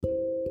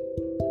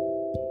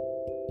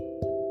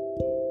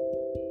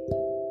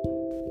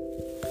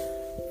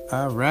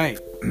All right.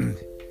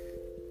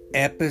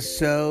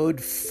 Episode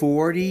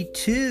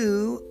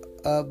 42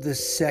 of the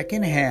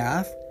second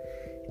half.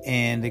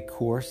 And of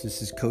course,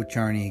 this is Coach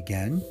Arnie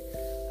again.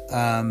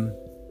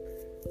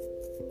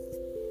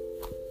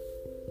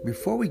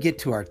 Before we get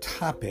to our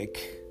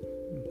topic,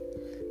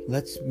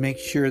 let's make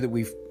sure that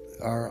we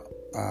are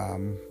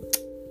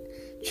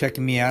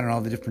checking me out on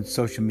all the different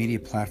social media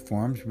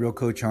platforms. Real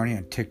Coach Arnie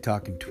on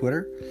TikTok and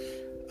Twitter.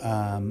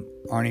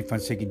 Arnie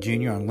Fonseca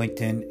Jr. on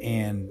LinkedIn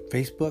and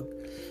Facebook.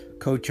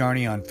 Coach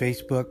Arnie on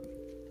Facebook.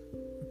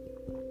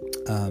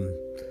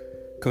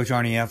 Coach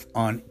Arnie F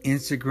on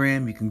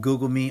Instagram. You can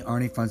Google me,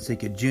 Arnie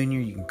Fonseca Jr.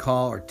 You can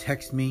call or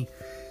text me,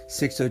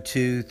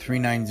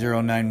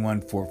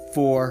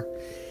 602-390-9144.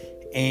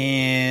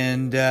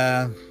 And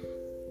so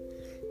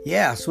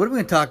what are we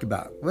going to talk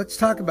about? Let's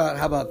talk about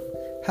how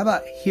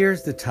about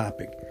here's the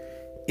topic.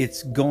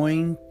 It's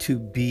going to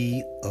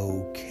be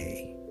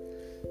okay.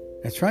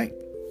 That's right.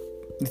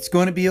 It's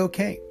going to be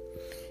okay.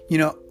 You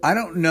know, I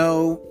don't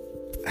know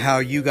how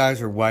you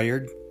guys are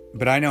wired,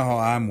 but I know how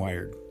I'm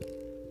wired.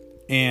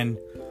 And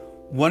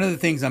one of the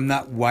things I'm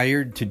not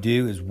wired to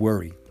do is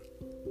worry.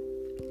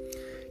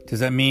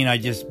 Does that mean I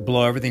just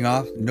blow everything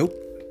off? Nope.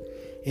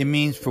 It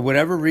means for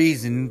whatever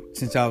reason,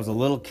 since I was a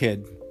little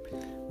kid,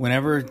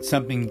 whenever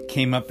something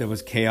came up that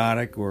was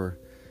chaotic or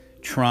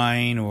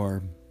trying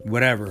or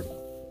whatever,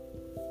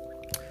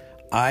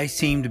 I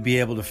seem to be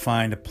able to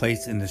find a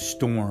place in the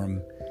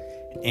storm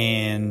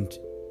and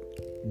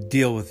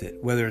deal with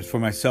it, whether it's for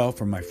myself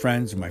or my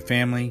friends or my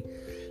family.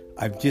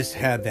 I've just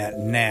had that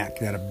knack,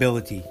 that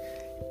ability.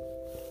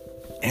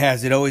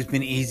 Has it always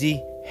been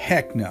easy?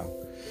 Heck no.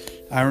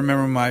 I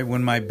remember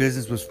when my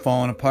business was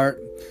falling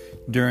apart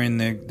during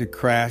the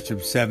crash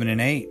of 7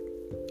 and 8.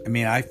 I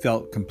mean, I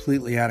felt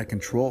completely out of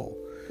control,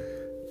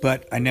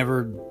 but I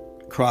never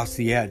crossed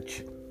the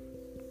edge.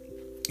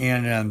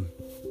 And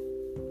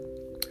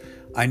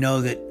I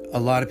know that a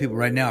lot of people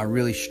right now are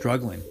really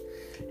struggling.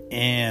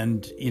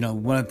 And, you know,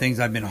 one of the things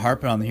I've been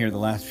harping on here the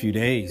last few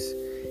days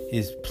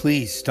is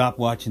please stop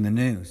watching the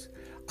news.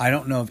 I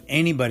don't know of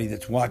anybody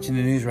that's watching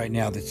the news right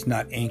now that's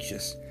not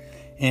anxious.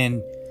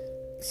 And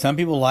some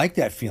people like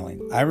that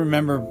feeling. I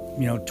remember,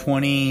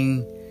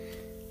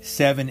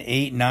 27,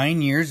 8,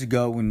 9 years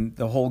ago when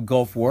the whole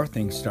Gulf War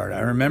thing started.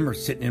 I remember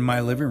sitting in my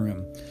living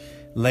room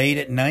late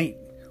at night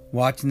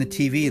watching the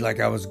TV like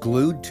I was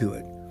glued to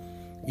it.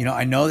 You know,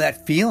 I know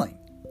that feeling.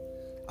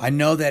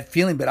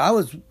 But I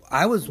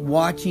was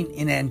watching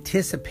in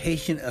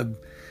anticipation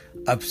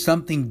of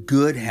something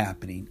good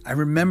happening. I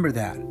remember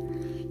that.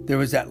 There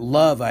was that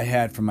love I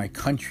had for my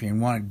country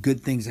and wanted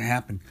good things to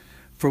happen.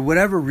 For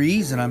whatever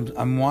reason,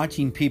 I'm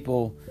watching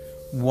people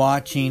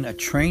watching a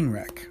train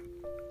wreck.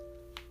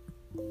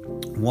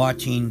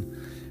 Watching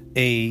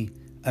a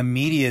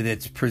media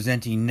that's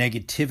presenting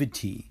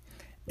negativity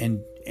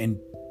and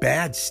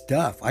bad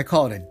stuff. I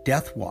call it a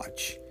death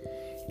watch.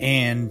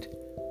 And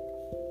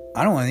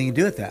I don't want anything to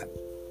do with that.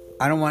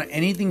 I don't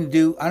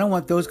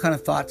want those kind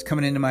of thoughts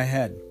coming into my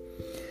head.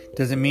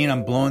 Does it mean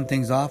I'm blowing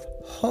things off?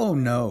 Oh,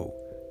 no.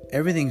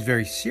 Everything's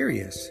very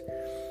serious.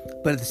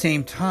 But at the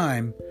same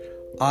time,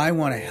 I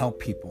want to help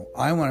people.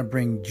 I want to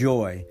bring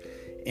joy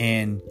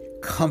and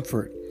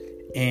comfort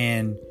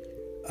and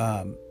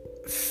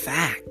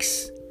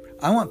facts.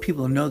 I want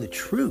people to know the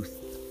truth.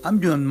 I'm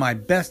doing my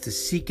best to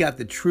seek out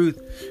the truth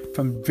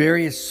from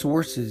various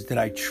sources that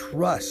I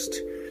trust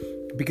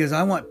because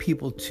I want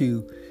people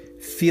to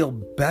feel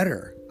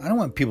better. I don't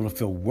want people to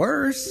feel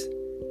worse.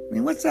 I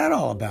mean, what's that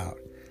all about?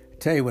 I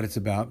tell you what it's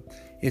about.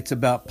 It's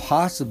about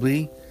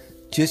possibly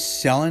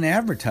just selling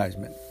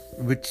advertisement,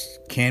 which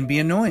can be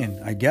annoying,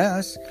 I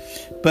guess.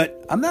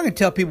 But I'm not going to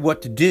tell people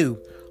what to do.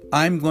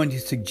 I'm going to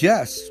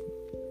suggest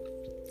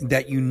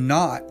that you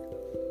not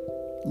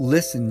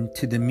listen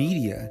to the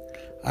media.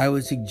 I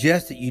would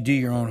suggest that you do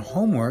your own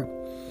homework,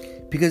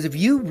 because if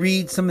you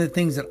read some of the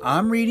things that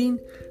I'm reading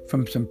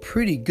from some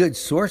pretty good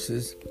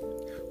sources,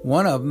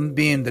 one of them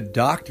being the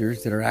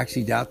doctors that are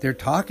actually out there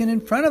talking in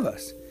front of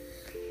us,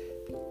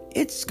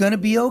 it's going to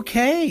be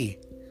okay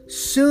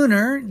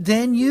sooner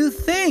than you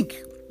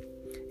think.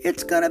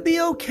 It's going to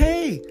be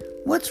okay.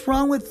 What's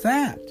wrong with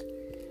that?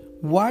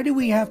 Why do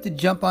we have to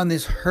jump on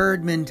this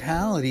herd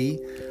mentality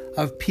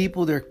of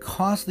people that are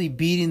constantly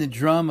beating the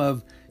drum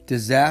of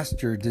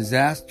disaster,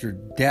 death?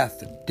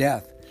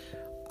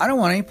 I don't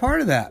want any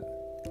part of that.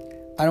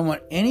 I don't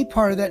want any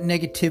part of that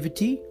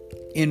negativity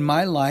in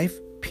my life,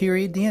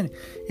 period, the end.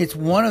 It's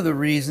one of the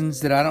reasons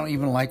that I don't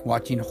even like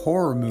watching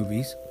horror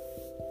movies.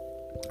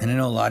 And I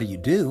know a lot of you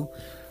do.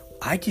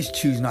 I just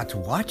choose not to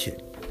watch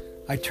it.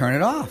 I turn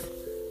it off.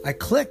 I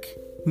click,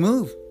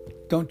 move.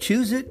 Don't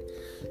choose it.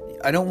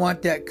 I don't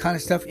want that kind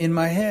of stuff in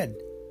my head.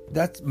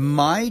 That's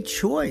my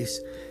choice.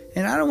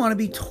 And I don't want to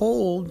be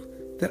told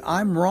that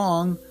I'm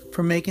wrong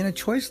for making a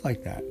choice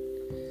like that.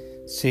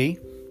 See,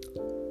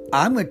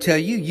 I'm going to tell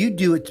you, you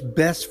do what's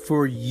best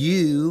for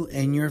you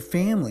and your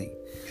family.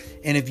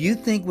 And if you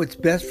think what's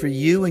best for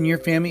you and your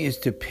family is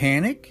to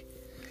panic,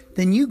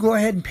 then you go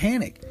ahead and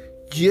panic.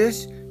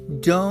 just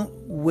don't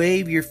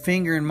wave your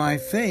finger in my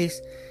face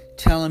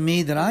telling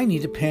me that I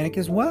need to panic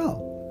as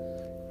well.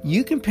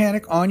 You can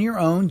panic on your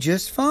own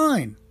just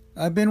fine.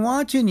 I've been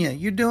watching you.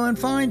 You're doing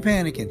fine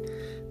panicking.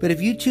 But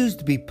if you choose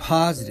to be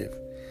positive,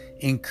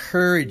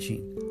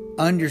 encouraging,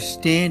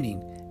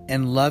 understanding,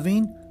 and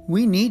loving,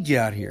 we need you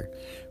out here.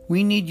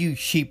 We need you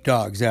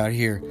sheepdogs out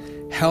here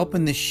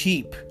helping the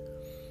sheep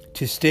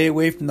to stay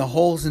away from the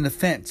holes in the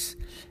fence,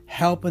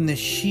 helping the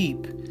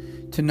sheep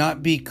to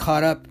not be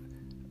caught up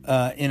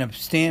in a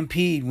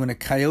stampede when a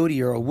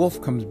coyote or a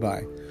wolf comes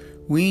by.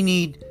 We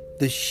need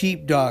the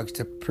sheepdogs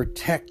to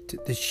protect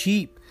the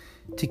sheep,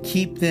 to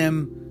keep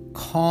them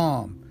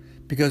calm.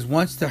 Because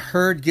once the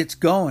herd gets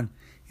going,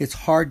 it's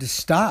hard to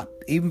stop,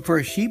 even for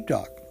a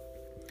sheepdog.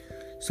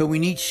 So we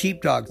need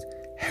sheepdogs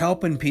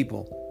helping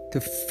people to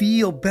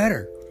feel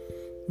better.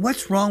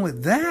 What's wrong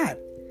with that?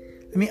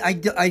 I mean,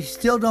 I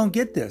still don't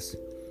get this.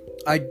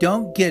 I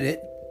don't get it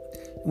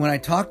when I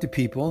talk to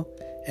people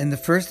and the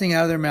first thing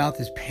out of their mouth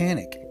is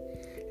panic.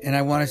 And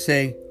I want to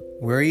say,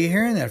 where are you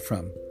hearing that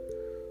from?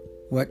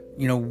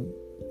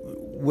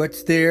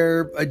 What's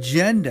their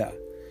agenda?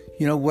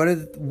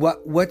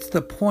 What's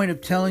the point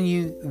of telling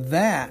you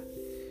that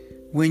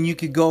when you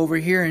could go over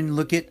here and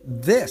look at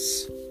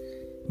this?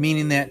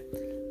 Meaning that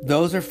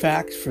those are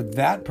facts for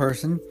that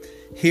person.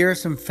 Here are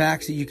some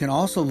facts that you can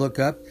also look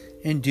up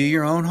and do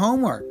your own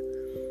homework.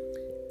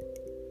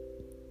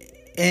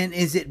 And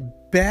is it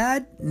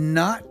bad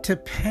not to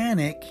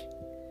panic?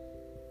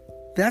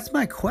 That's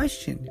my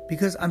question,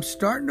 because I'm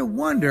starting to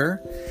wonder,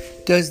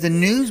 does the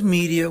news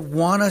media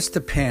want us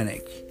to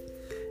panic?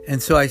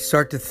 And so I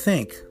start to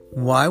think,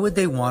 why would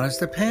they want us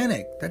to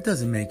panic? That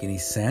doesn't make any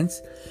sense.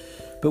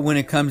 But when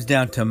it comes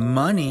down to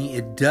money,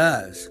 it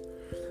does.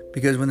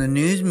 Because when the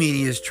news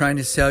media is trying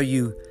to sell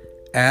you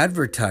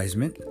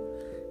advertisement,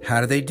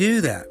 how do they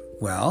do that?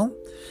 Well,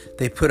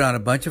 they put on a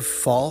bunch of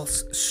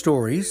false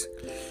stories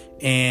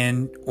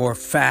or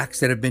facts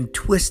that have been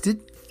twisted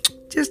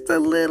just a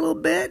little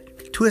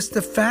bit. Twist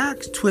the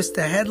facts, twist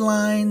the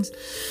headlines,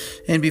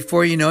 and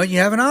before you know it, you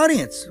have an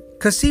audience.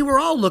 Because see, we're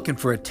all looking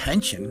for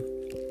attention.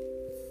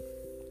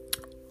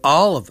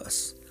 All of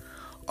us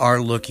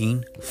are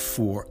looking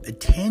for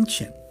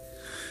attention.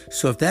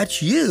 So if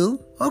that's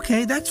you,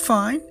 okay, that's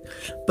fine.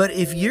 But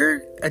if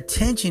your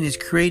attention is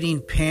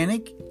creating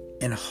panic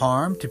and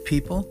harm to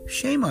people,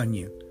 shame on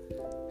you.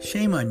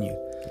 Shame on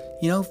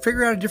you.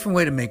 Figure out a different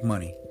way to make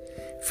money.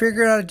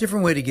 Figure out a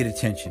different way to get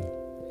attention.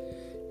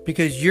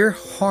 Because you're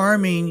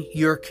harming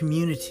your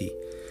community.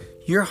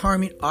 You're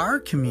harming our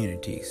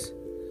communities.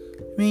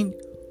 I mean,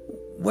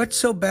 what's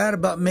so bad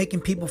about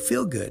making people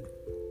feel good?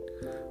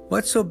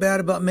 What's so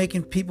bad about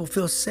making people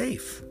feel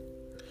safe?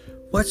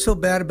 What's so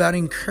bad about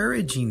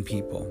encouraging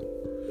people?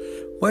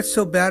 What's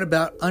so bad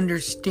about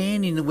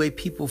understanding the way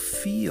people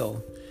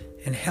feel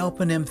and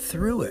helping them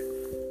through it?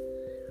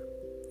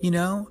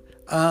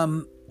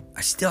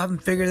 I still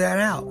haven't figured that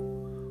out.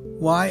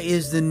 Why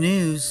is the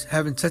news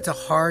having such a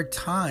hard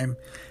time?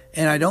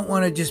 And I don't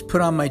want to just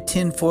put on my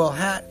tinfoil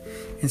hat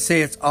and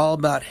say it's all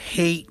about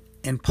hate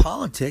and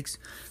politics,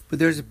 but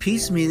there's a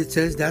piece of me that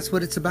says that's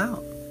what it's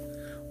about.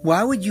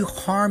 Why would you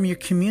harm your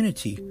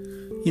community?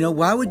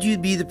 Why would you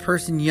be the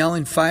person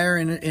yelling fire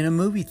in a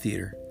movie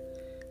theater?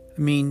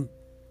 I mean,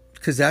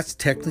 because that's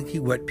technically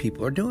what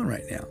people are doing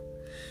right now.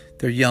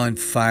 They're yelling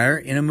fire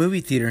in a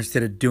movie theater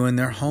instead of doing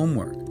their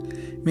homework.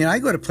 I mean, I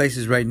go to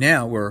places right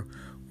now where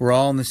we're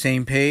all on the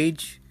same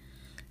page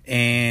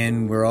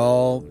and we're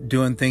all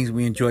doing things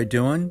we enjoy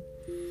doing.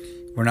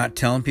 We're not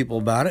telling people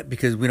about it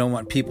because we don't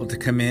want people to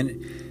come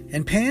in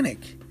and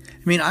panic.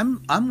 I mean,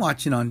 I'm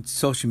watching on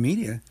social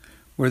media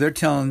where they're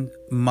telling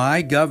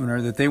my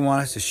governor that they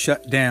want us to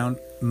shut down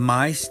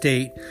my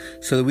state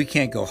so that we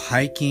can't go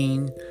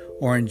hiking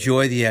or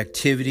enjoy the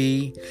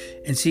activity.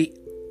 And see,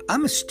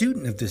 I'm a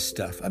student of this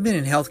stuff. I've been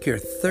in healthcare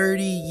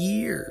 30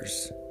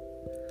 years.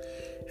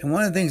 And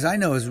one of the things I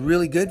know is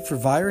really good for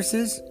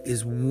viruses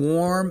is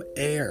warm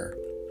air.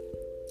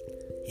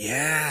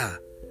 Yeah,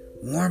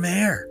 warm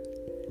air.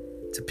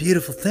 It's a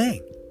beautiful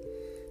thing.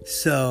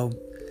 So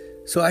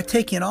I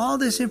take in all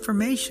this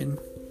information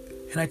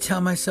and I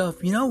tell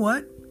myself, you know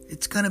what?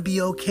 It's going to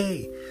be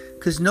okay.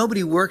 Because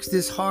nobody works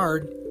this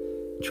hard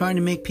trying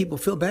to make people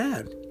feel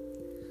bad.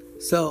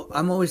 So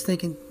I'm always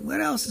thinking,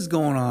 what else is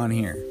going on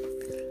here?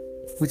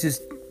 Which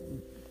is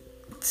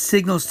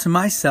signals to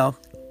myself,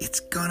 it's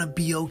going to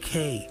be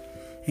okay.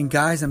 And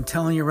guys, I'm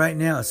telling you right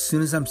now, as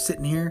soon as I'm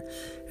sitting here,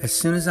 as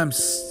soon as I'm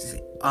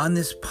on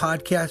this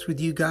podcast with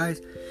you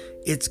guys,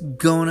 it's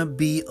going to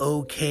be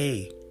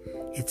okay.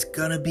 It's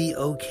going to be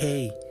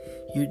okay.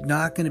 You're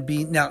not going to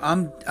be... Now,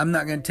 I'm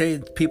not going to tell you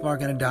that people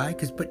aren't going to die,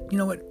 but you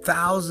know what?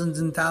 Thousands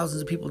and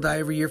thousands of people die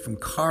every year from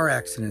car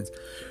accidents,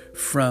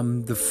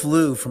 from the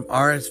flu, from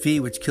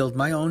RSV, which killed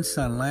my own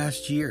son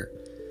last year.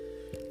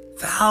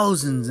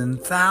 Thousands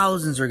and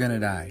thousands are going to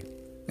die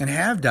and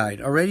have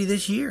died already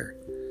this year.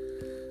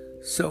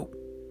 So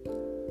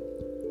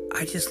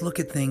I just look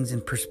at things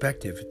in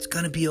perspective. It's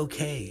going to be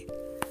okay.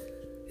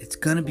 It's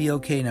going to be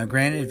okay. Now,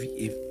 granted,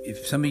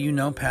 if some of you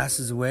know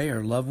passes away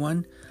or a loved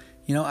one,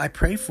 I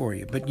pray for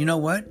you. But you know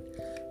what?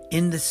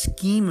 In the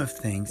scheme of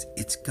things,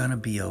 it's going to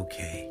be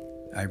okay.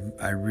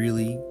 I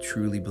really,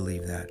 truly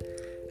believe that.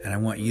 And I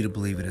want you to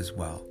believe it as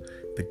well.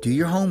 But do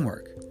your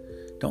homework.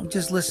 Don't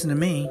just listen to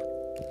me.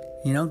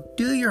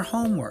 Do your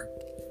homework.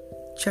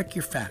 Check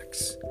your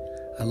facts.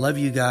 I love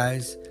you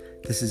guys.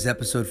 This is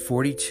episode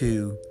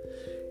 42,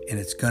 and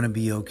it's going to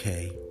be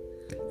okay.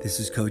 This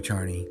is Coach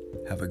Arnie.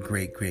 Have a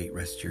great, great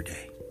rest of your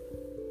day.